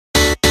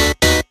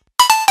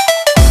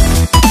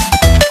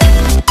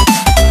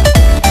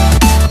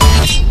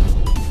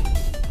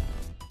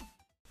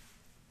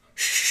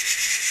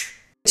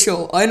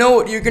I know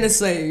what you're gonna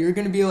say. You're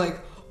gonna be like,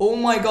 oh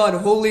my god,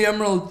 Holy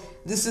Emerald,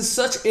 this is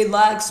such a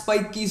lag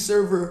spiky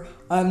server.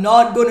 I'm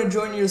not gonna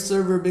join your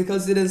server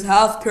because it is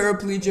half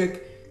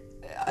paraplegic.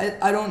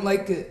 I don't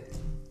like it.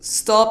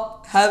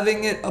 Stop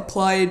having it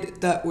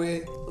applied that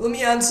way. Let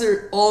me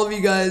answer all of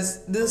you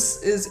guys.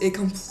 This is a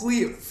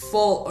complete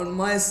fault on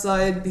my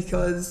side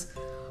because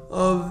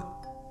of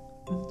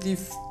the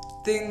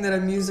thing that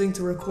I'm using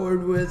to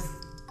record with.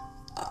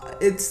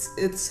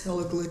 It's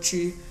hella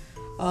glitchy.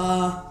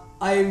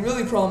 I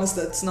really promise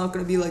that it's not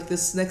gonna be like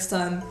this next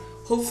time.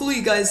 Hopefully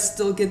you guys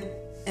still get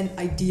an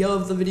idea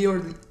of the video or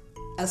the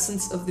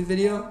essence of the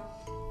video.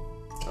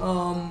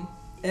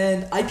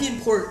 And IP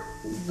import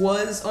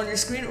was on your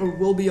screen or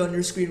will be on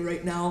your screen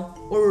right now,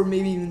 or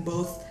maybe even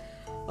both.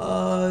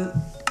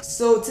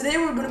 So today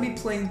we're going to be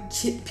playing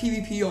Kit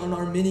PvP on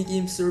our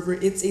minigame server.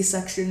 It's a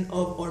section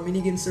of our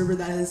minigame server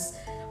that is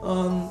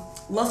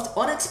left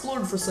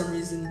unexplored for some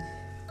reason.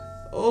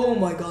 Oh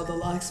my god, the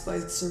lag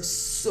spikes are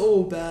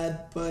so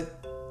bad,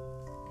 but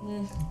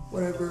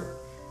whatever.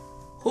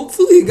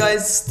 Hopefully you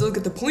guys still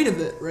get the point of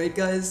it, right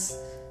guys?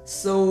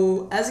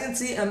 So as you can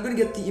see, I'm going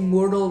to get the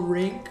immortal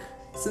rank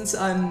since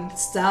I'm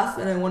staff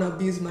and I want to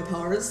abuse my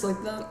powers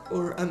like that,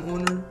 or I'm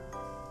owner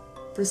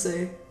per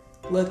se.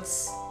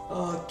 Let's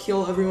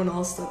kill everyone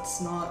else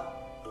that's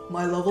not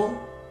my level,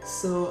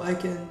 so I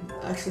can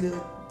actually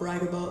like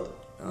brag about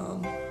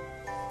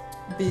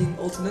being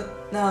ultimate.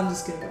 Nah, I'm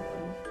just kidding.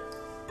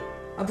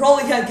 I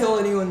probably can't kill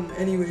anyone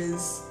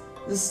anyways.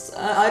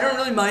 I don't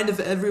really mind if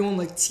everyone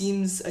like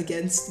teams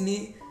against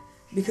me,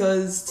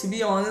 because to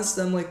be honest,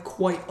 I'm like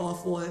quite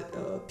awful at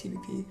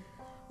PvP.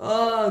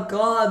 Oh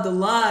god, the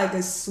lag, I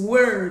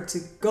swear to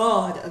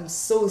god, I'm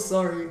so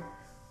sorry.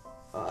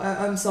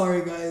 I'm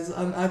sorry guys,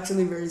 I'm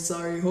actually very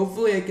sorry.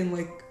 Hopefully I can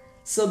like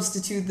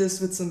substitute this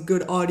with some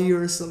good audio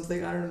or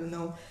something, I don't even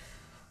know.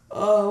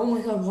 Oh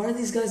my god, why are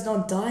these guys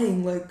not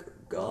dying? Like,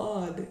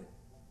 god,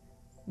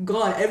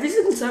 every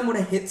single time when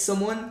I hit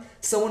someone,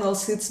 someone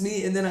else hits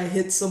me and then I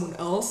hit someone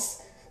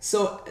else.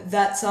 So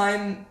that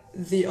time,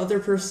 the other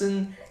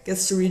person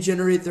gets to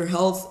regenerate their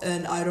health,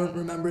 and I don't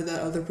remember that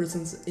other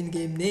person's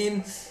in-game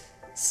name.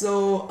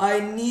 So I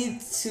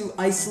need to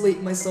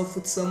isolate myself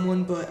with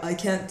someone, but I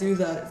can't do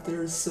that if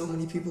there's so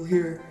many people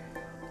here.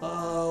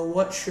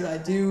 What should I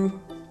do?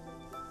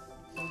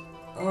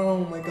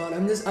 Oh my god,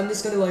 I'm just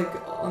gonna like,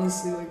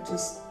 honestly, like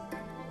just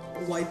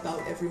wipe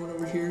out everyone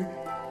over here.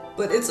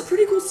 But it's a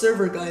pretty cool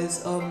server,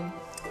 guys.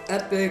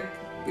 Epic,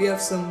 we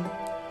have some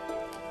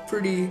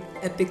pretty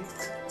epic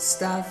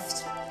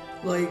staff,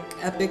 like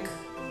Epic,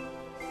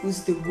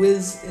 who's the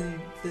whiz in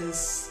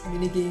this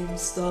minigame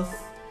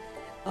stuff.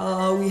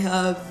 We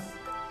have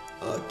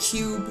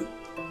Cube,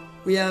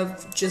 we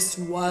have Just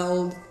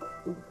Wild,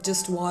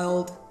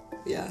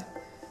 yeah.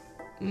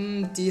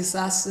 The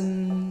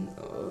Assassin,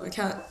 I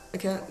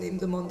can't name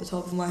them on the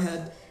top of my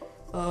head.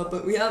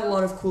 But we have a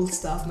lot of cool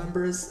staff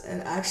members,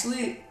 and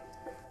actually,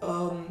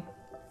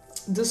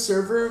 this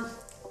server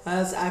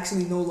has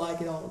actually no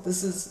lag at all.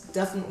 This is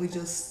definitely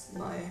just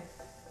my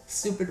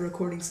stupid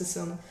recording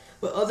system.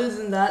 But other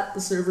than that,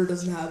 the server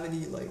doesn't have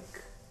any like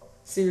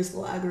serious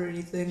lag or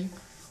anything,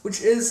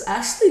 which is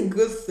actually a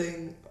good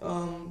thing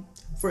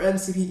for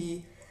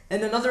MCPE.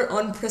 And another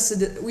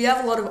unprecedented, we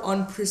have a lot of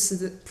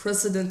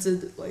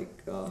unprecedented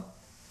like,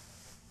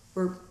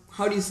 or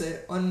how do you say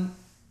it?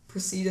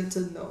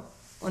 Unprecedented? No,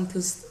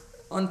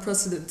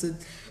 unprecedented.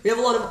 We have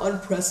a lot of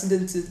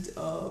unprecedented,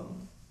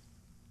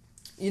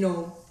 you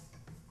know,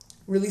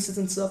 releases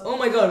and stuff. Oh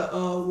my god,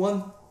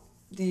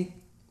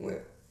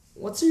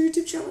 what's your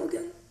YouTube channel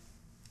again?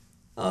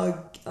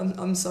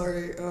 I'm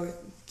sorry,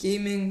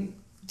 gaming,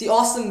 the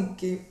awesome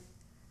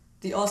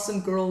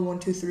girl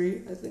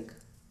 123, I think.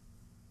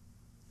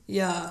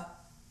 Yeah,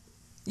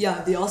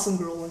 the awesome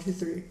girl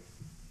 123.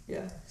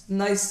 Yeah,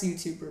 nice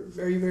YouTuber,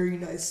 very very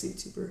nice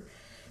YouTuber.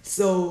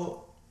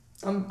 So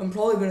I'm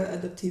probably gonna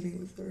end up teaming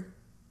with her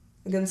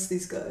against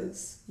these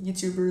guys,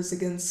 YouTubers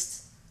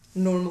against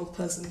normal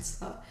peasants.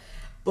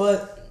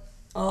 But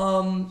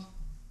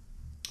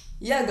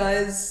yeah,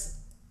 guys,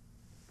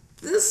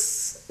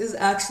 this is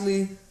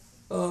actually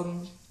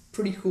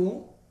pretty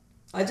cool.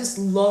 I just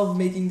love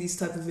making these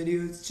type of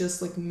videos,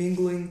 just like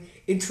mingling,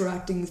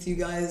 interacting with you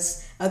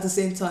guys, at the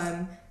same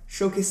time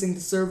showcasing the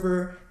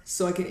server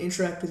so I can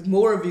interact with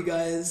more of you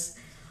guys.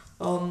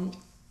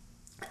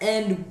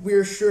 And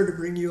we're sure to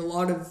bring you a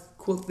lot of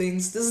cool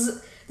things.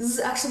 This is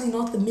actually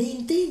not the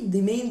main thing.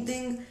 The main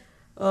thing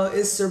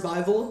is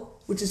survival,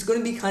 which is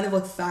going to be kind of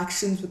like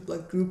factions with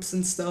like groups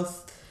and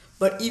stuff.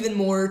 But even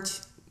more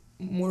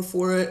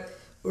for it,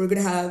 we're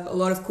going to have a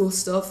lot of cool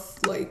stuff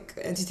like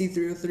Entity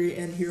 303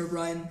 and Hero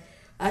Brian.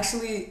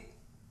 Actually,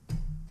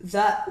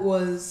 that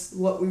was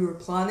what we were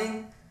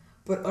planning,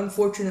 but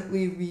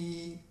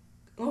unfortunately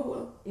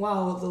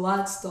wow, the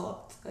lag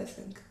stopped, I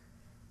think.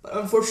 But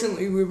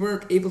unfortunately, we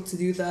weren't able to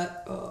do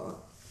that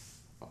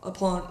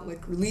upon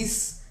like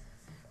release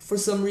for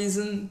some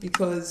reason,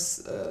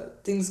 because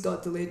things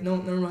got delayed. No,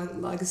 never mind, the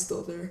lag is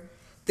still there.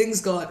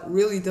 things got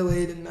really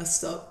delayed and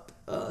messed up,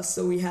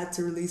 so we had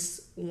to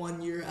release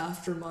 1 year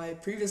after my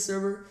previous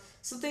server.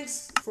 So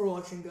thanks for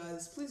watching,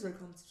 guys. Please like,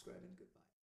 comment, subscribe, and goodbye.